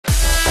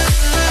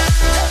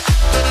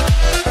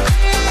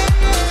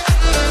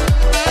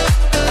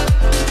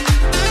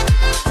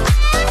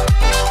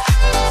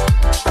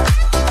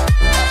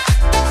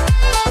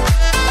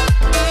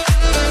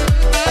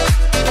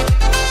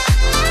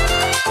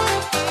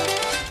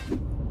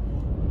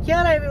Kia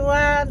ora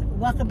everyone,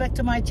 welcome back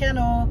to my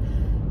channel.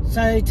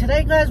 So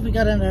today guys, we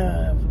got an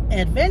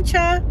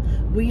adventure.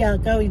 We are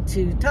going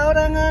to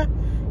Tauranga.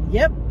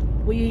 Yep,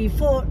 we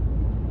thought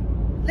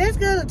let's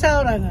go to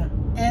Tauranga,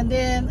 and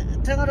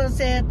then Tangaro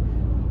said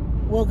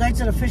we'll go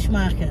to the fish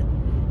market,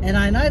 and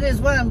I know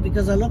there's one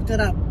because I looked it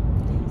up.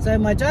 So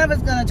my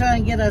driver's going to try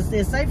and get us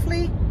there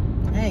safely.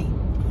 Hey.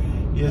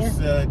 Yes,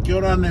 kia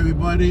ora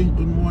everybody,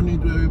 good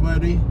morning to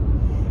everybody.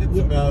 It's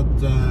about,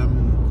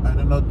 I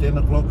don't know, 10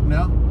 o'clock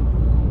now.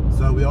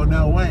 So we're on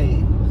our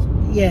way.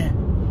 Yeah.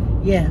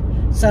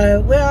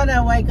 So we're on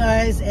our way,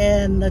 guys,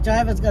 and the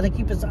driver's going to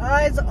keep his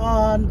eyes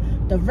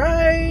on the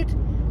road.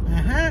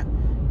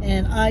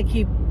 And I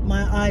keep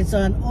my eyes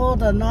on all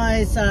the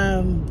nice,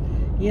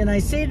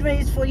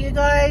 sceneries for you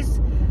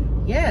guys.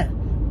 Yeah.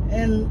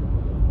 And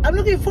I'm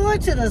looking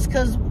forward to this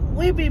because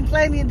we've been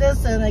planning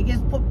this and it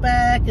gets put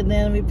back and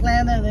then we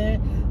plan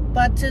it.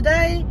 But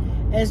today,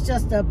 it's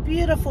just a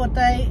beautiful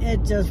day.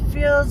 It just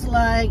feels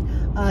like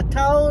a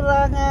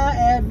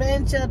Tauranga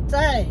adventure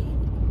day.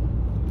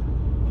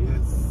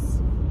 Yes.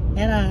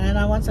 And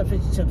I want some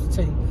fish and chips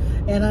too.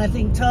 And I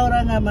think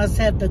Tauranga must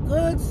have the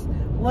goods.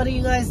 What do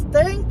you guys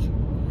think?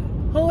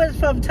 Who is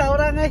from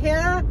Tauranga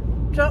here?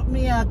 Drop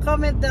me a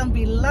comment down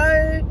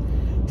below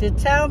to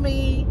tell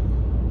me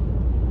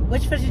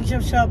which fish and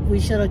chip shop we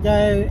should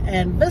go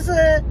and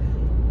visit,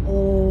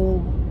 or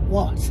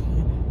what.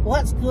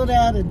 What's good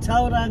out in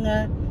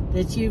Tauranga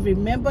that you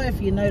remember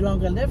if you no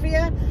longer live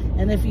here,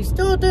 and if you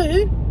still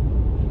do,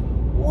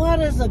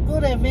 what is a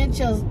good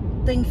adventure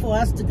thing for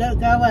us to go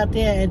out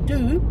there and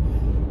do?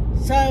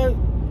 So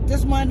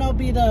this might not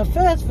be the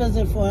first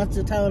visit for us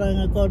to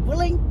Tauranga, God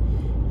willing,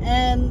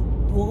 and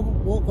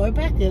we'll go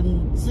back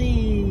and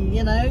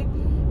see,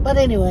 but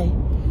anyway,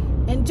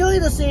 enjoy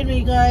the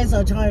scenery, guys.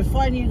 I'll try and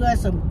find you guys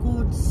some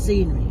good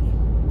scenery,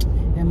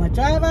 and my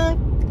driver,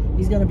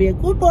 he's going to be a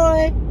good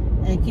boy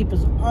and keep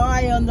his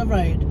eye on the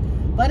road.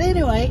 But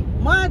anyway,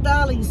 my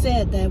darling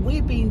said that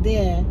we've been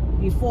there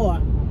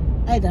before.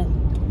 Hey,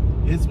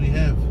 darling. Yes, we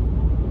have.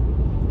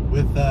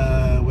 With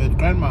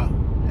Grandma.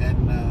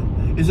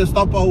 And it's a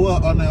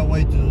stopover on our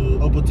way to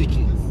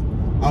Opotiki.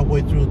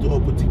 Halfway through to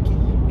Opotiki.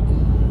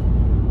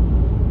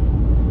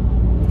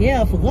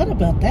 Yeah, I forgot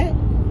about that.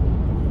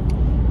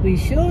 We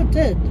sure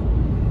did.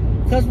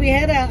 Because we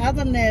had our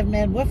other nav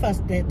man with us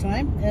that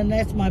time. And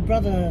that's my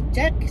brother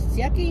Jack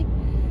Siaki.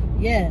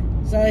 Yeah,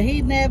 so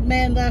he nav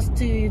manned us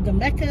to the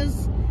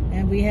Meccas,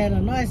 and we had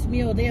a nice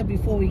meal there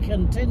before we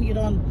continued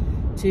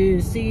on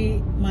to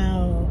see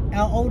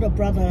our older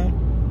brother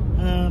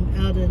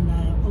out in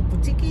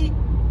Opotiki.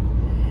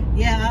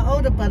 Yeah, our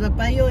older brother,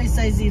 but he always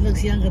says he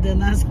looks younger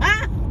than us.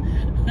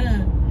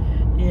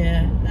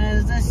 Yeah,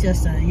 that's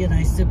just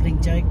a,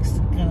 sibling jokes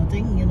kind of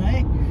thing,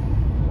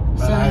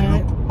 But so, I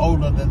look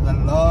older than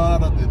a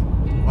lot of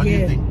them. What do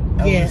you think?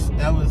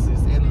 Elvis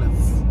is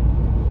endless.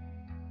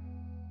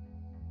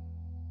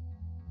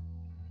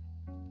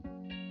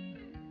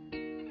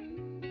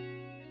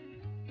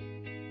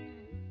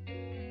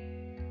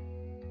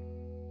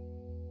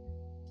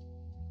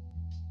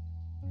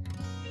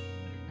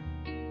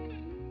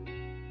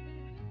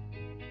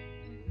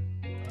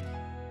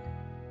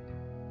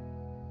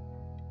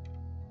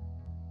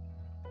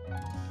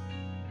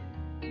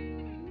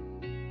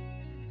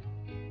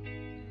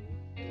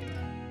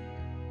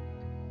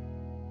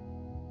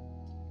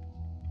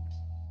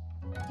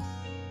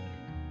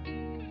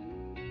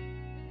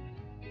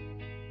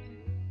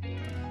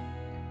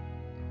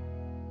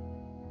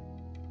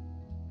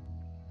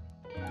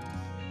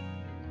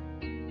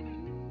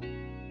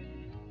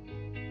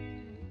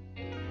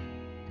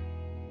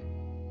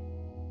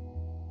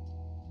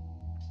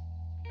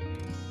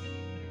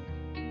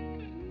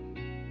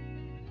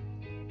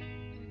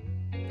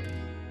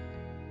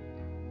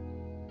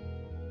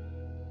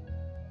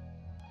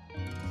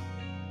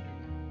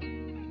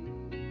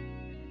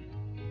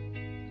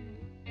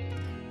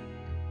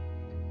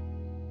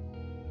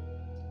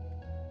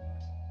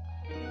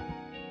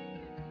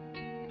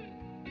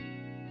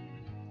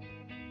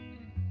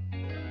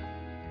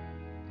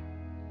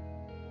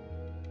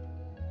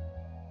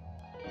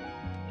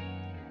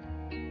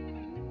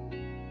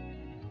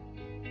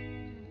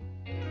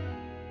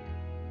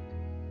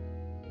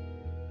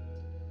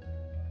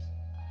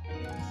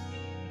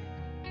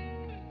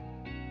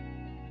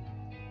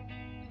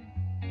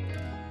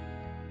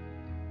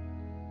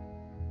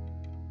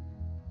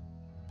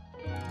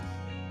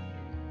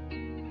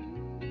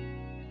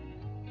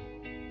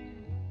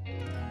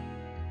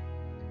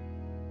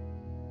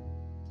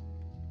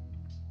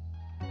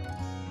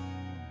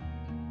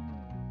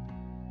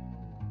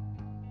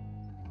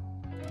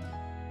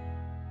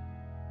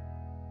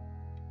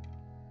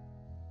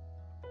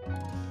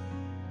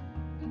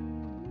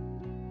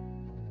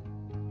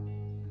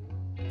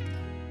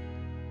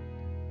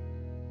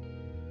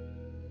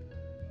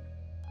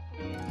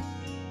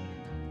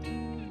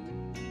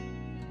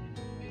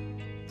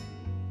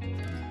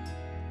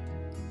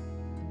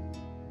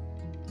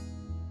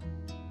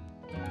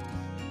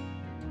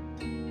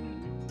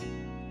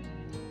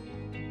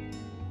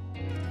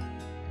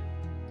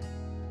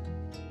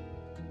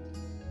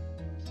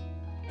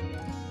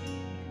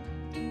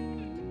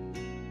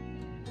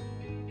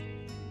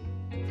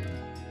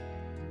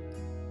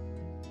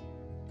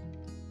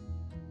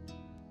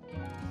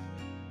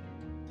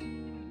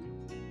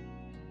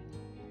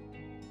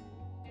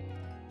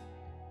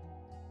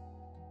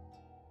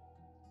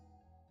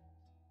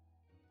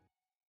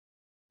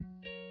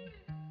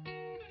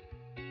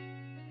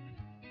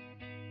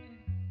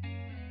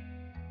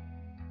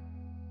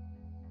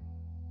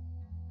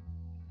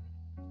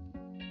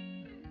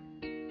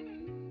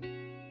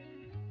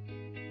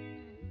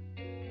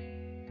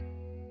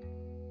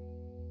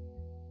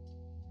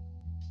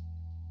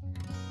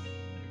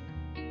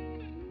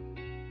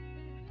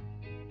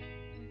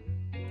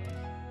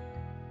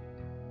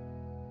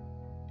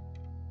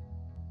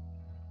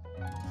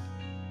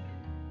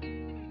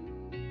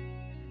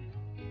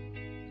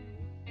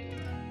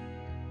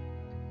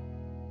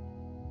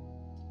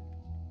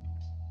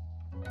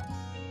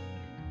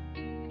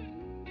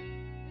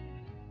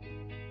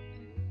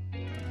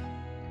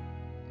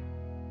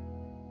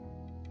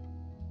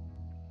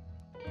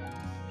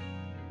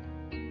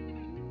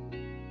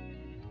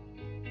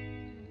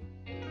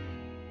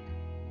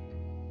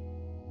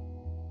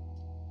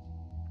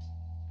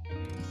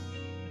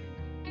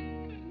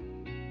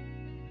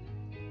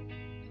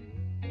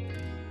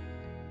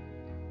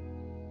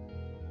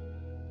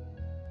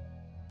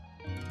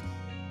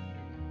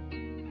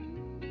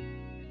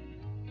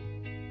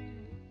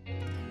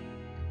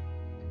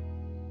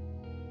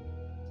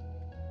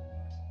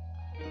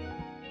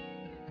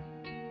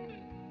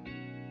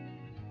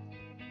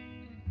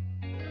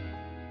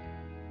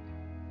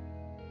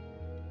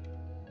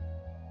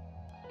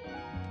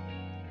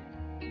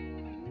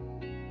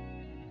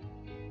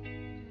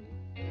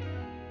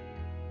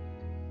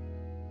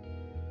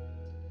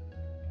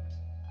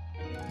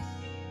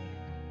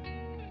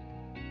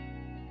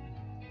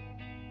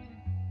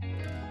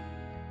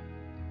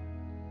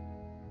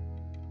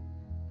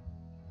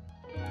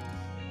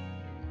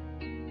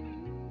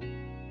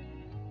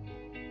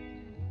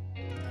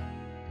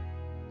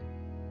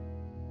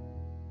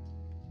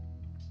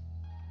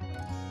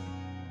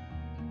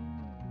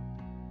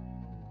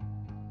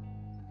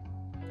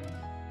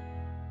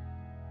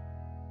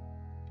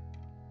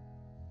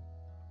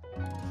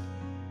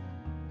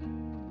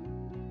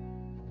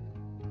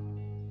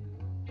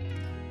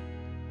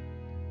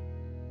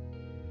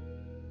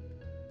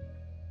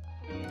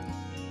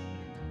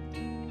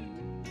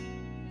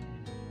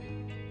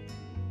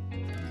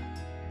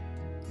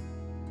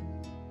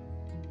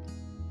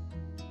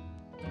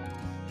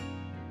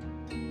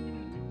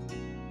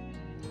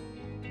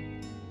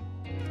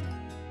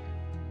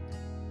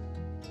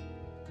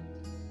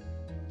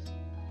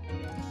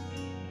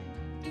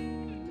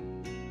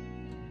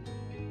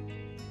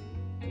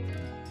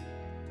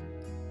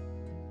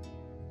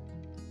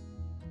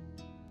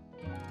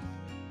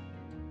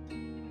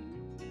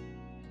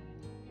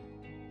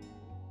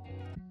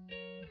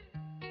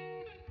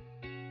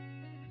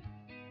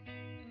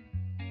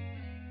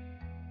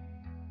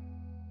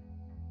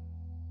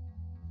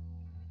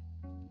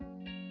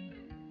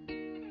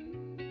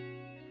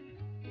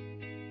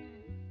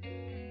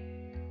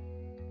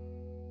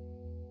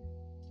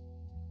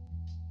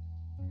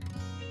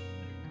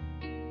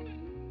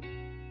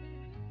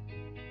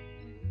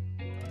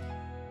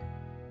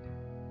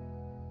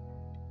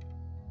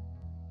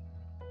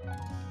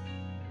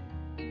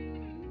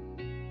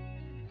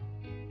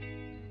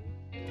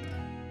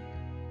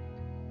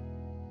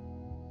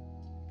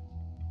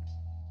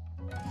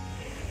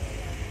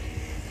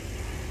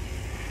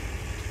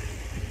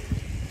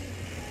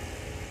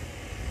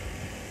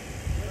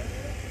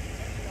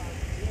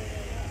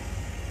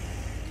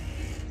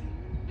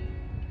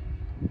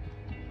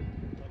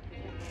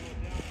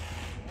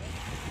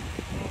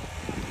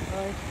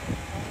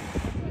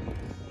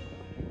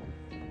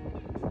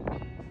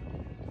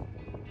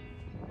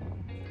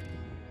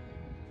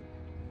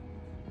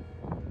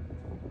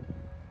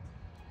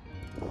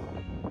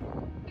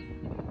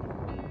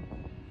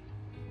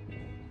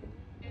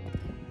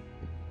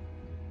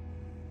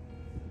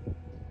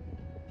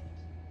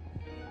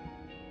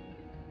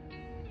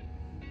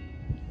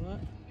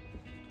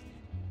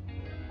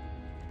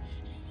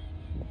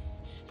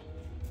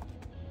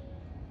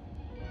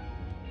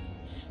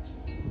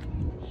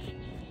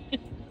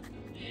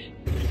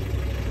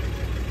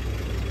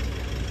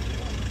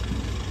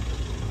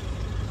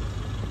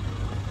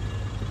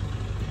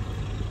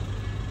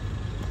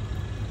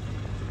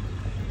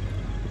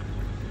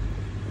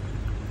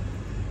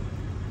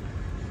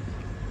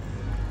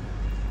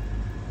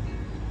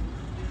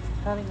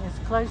 Darling, it's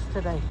closed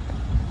today.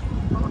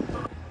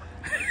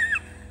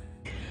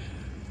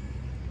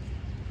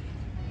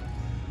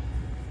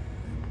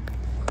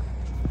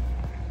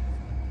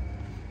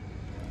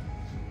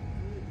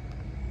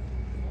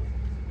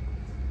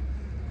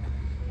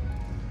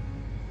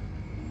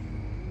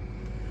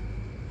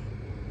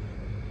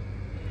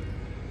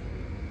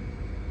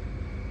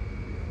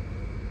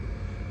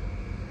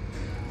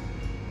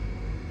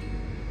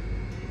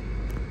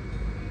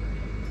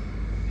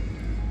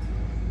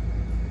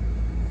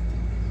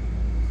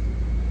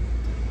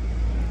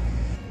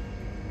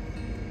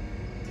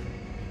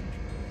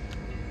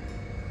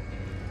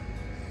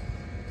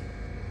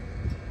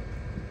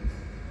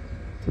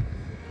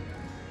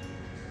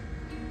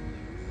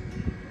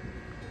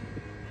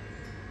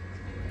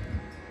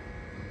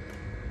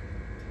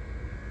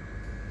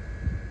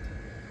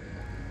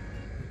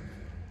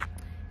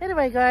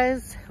 Anyway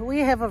guys, we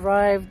have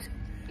arrived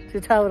to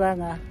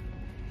Tauranga.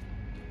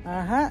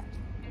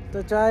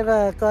 The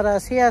driver got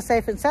us here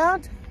safe and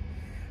sound.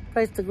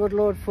 Praise the good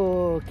Lord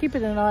for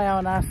keeping an eye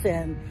on us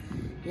and,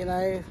 you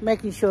know,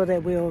 making sure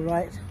that we're all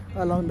right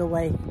along the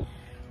way.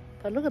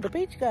 But look at the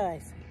beach,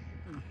 guys.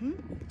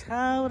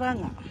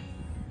 Tauranga.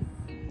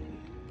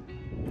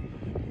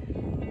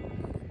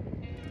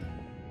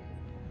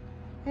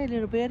 Hey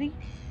little birdie.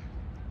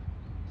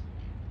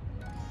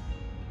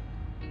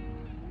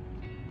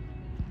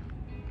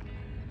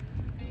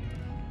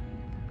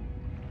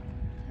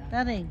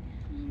 Darling,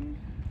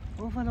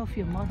 over off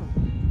your model.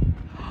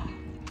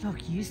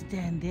 Look, you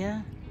stand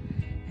there,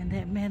 and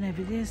that man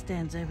over there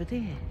stands over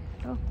there.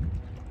 Look.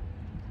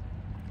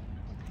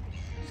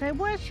 Say,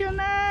 what's your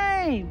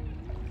name?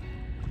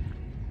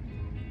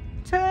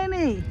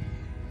 Tony.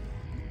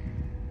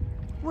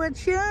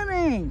 What's your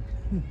name?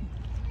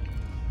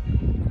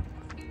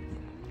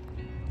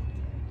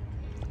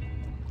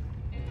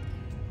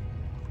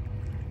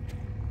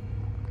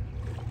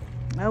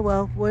 Oh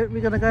well,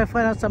 we're gonna go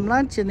find out some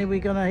lunch and then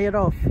we're gonna head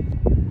off.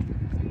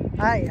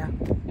 Ah, yeah.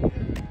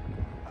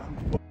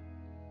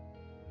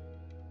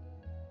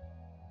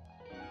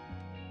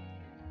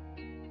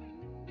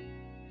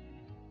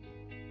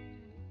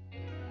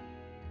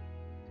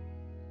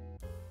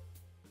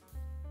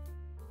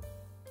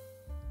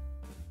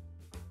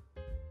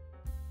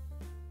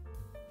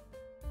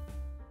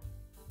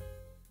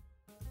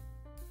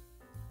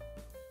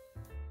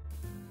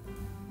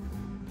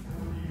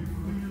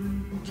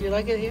 Do you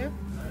like it here?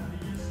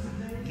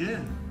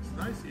 Yeah, it's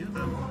nice here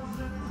though.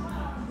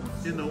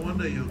 Yeah, no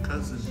wonder your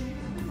cousin,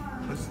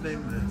 what's his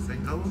name,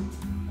 Sengawa,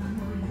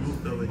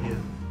 moved over here.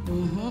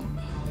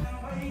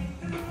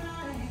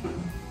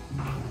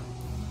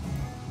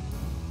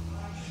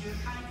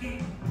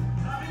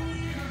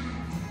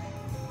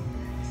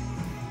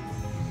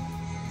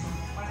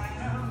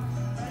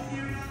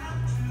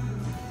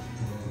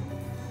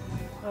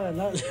 Oh,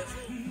 no.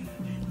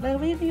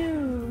 Loving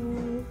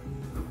you.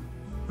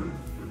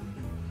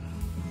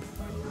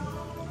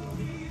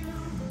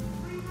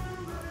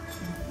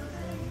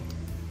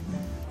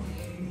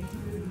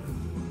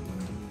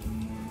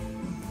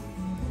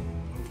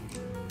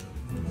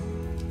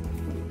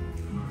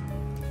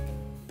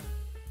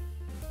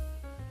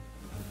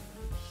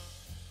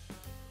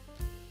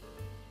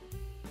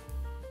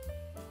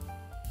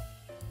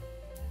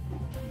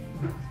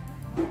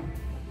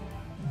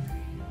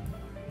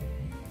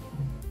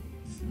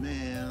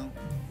 Smell.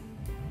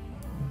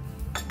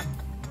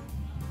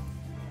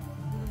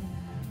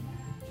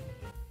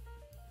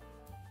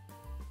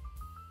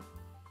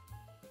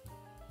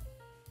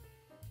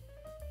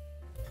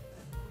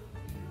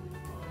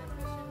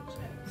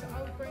 So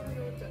I'll bring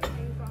your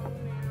dipping bowl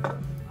now.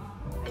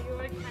 Are you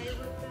okay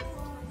with this?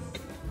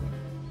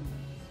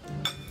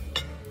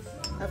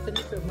 I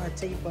finished with my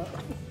teapot.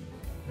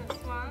 This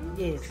one?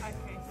 Yes. Okay.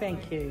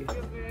 Thank you.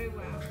 You're very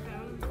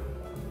welcome.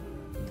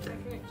 I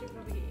can actually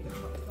probably get you a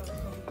hot sauce.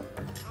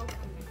 I'll come back.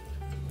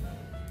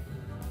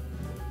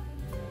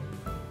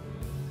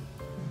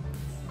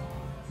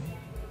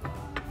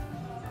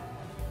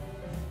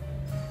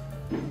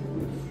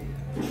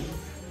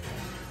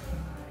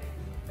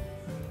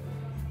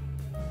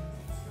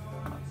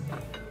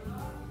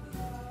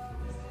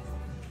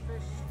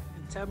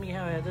 Tell me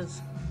how it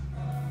is.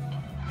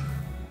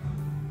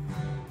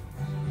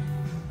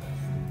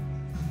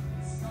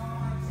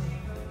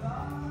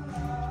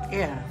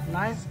 Yeah,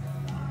 nice.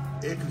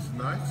 Egg is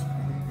nice.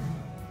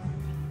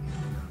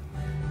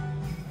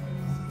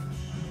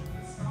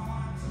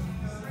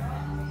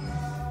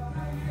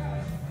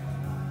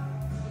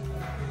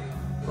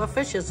 What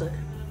fish is it?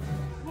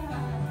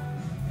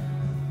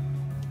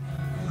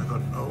 I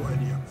got no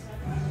idea.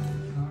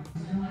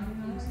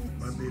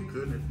 Might be a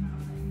good.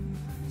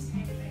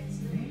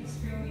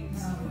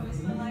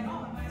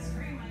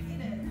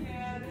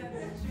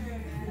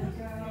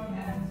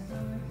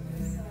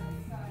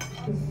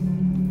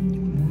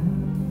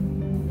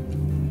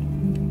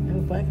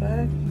 Bye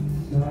bye.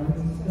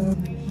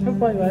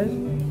 Bye bye.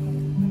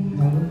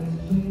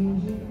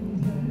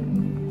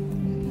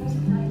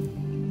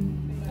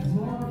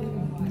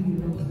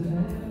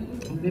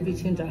 Baby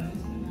ginger.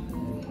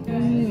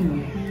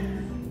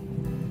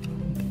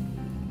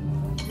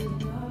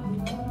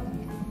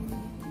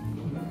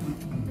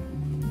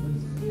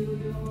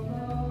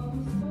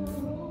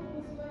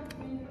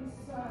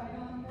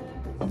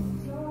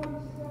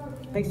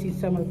 tasting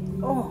some of,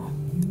 oh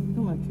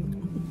my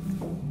goodness.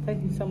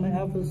 Tasting some of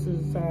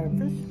Elvis's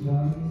fish.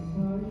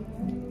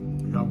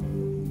 Yum.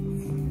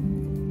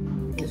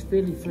 It's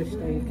really fresh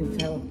though, you can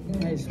tell.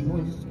 It's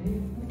moist.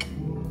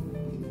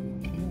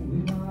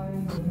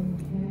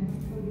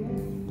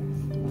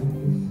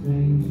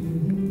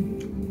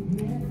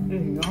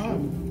 It's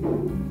nice.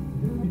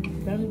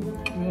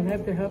 You'll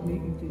have to help me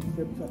eat these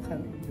ribs, I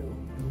can't eat them.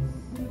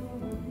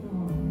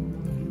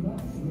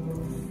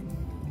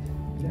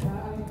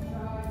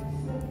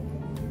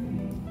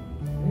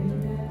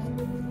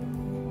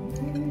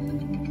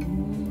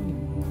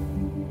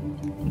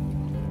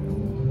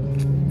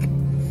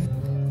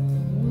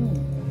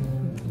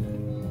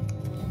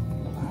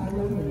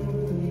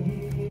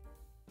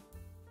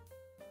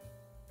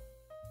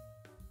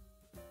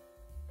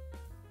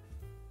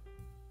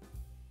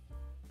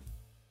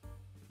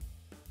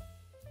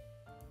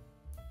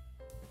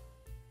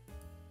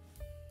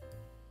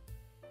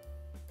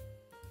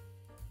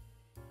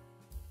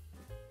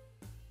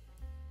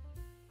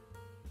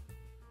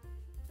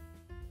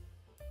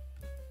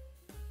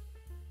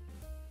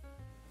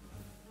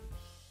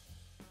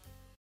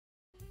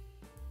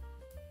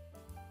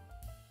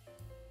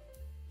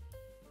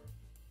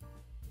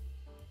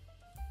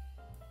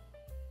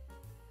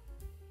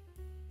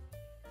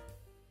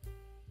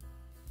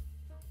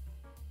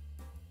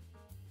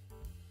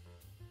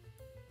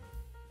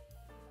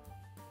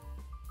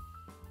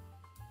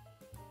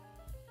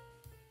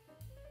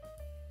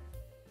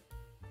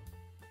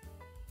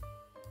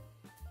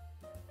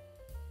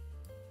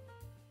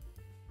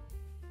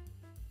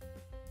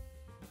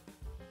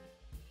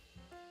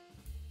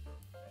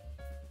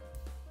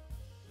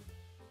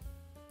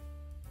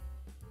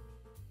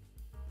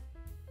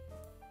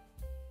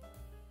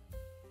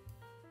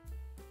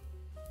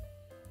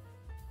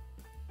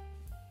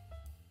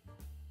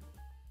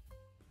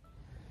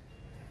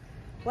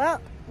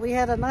 Well, we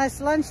had a nice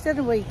lunch,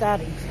 didn't we,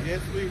 Daddy?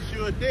 Yes, we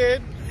sure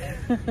did.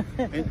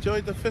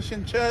 Enjoyed the fish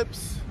and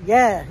chips.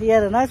 Yeah, he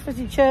had a nice fish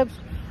and chips.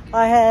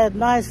 I had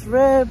nice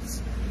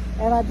ribs,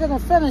 and I didn't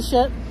finish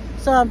it,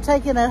 so I'm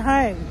taking it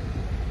home.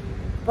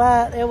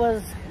 But it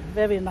was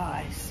very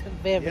nice,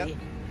 very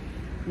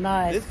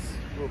nice. This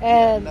will be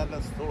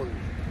another story.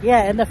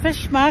 Yeah, and the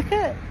fish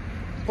market,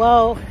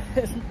 well,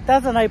 it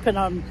doesn't open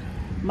on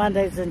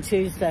Mondays and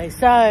Tuesdays.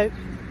 So,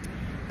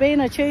 being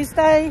a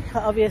Tuesday,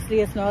 obviously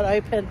it's not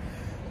open.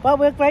 But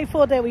we're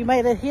grateful that we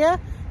made it here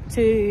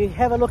to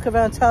have a look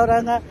around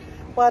Tauranga.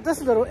 Well, this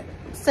little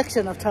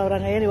section of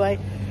Tauranga anyway.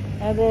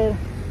 And then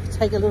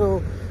take a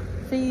little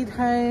feed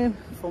home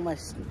for my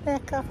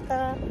snack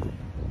after.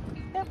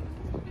 Yep.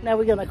 Now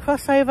we're going to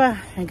cross over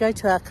and go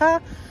to our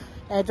car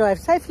and drive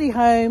safely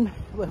home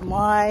with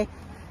my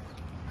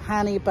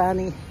honey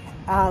bunny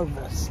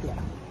Elvis.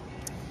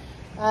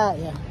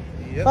 Yeah.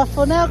 Yep. But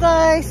for now,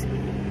 guys,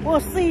 we'll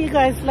see you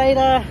guys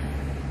later.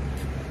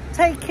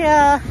 Take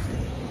care.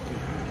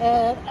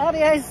 And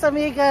adios,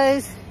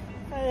 amigos.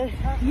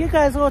 You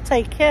guys all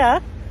take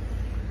care.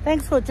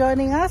 Thanks for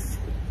joining us.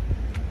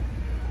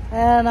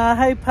 And I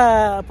hope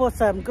I brought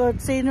some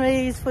good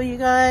sceneries for you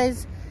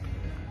guys.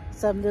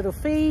 Some little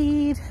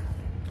feed.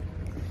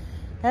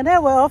 And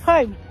now we're off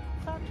home.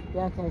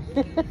 Yeah, okay.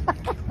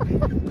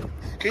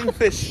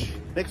 Kingfish.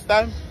 Next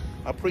time,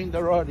 I'll bring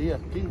the rod here.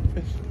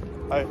 Kingfish.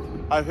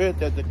 I heard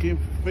that the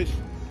kingfish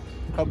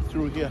come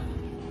through here.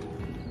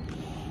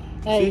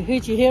 Hey, see?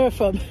 Who'd you hear it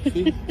from?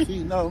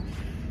 see, no.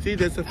 See,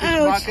 there's a fish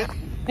market.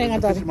 Hang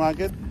on, fish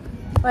market.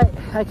 Wait,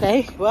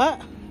 okay,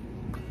 what?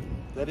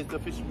 That is the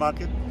fish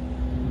market.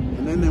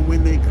 And then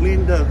when they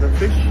clean the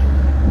fish,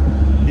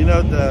 you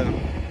know, the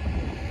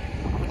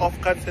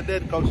offcuts and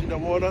that goes in the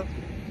water,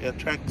 it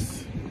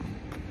attracts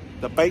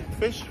the bait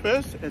fish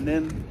first, and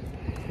then,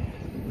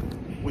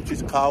 which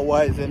is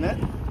kawa, isn't it?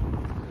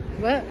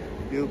 What?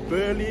 You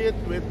burly it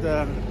with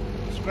the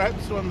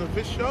scraps from the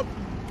fish shop,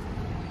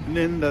 and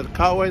then the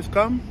kawas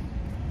come,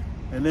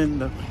 and then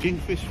the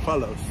kingfish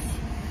follows.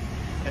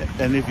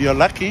 And if you're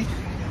lucky, you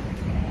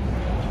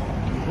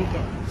hook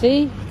up.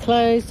 See?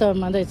 Closed on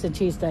Mondays and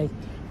Tuesdays.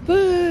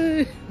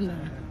 Boo! No.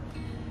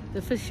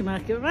 The fish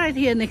market right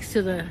here next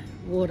to the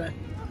water.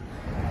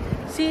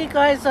 See you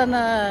guys on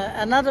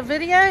another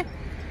video.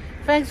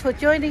 Thanks for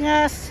joining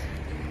us.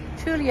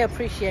 Truly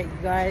appreciate you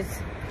guys.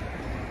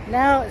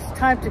 Now it's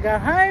time to go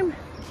home.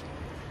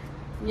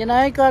 You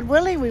know, God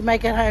willing, we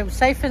make it home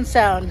safe and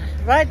sound.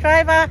 Right,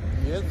 driver?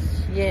 Yes.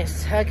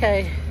 Yes,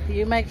 okay.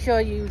 You make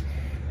sure you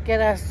get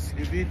us.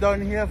 If you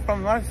don't hear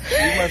from us,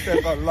 you must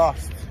have got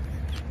lost.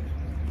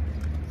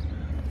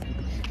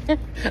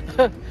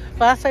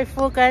 Bye,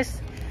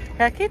 guys.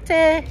 Ka kite,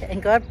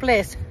 and God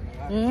bless.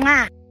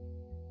 Mwah.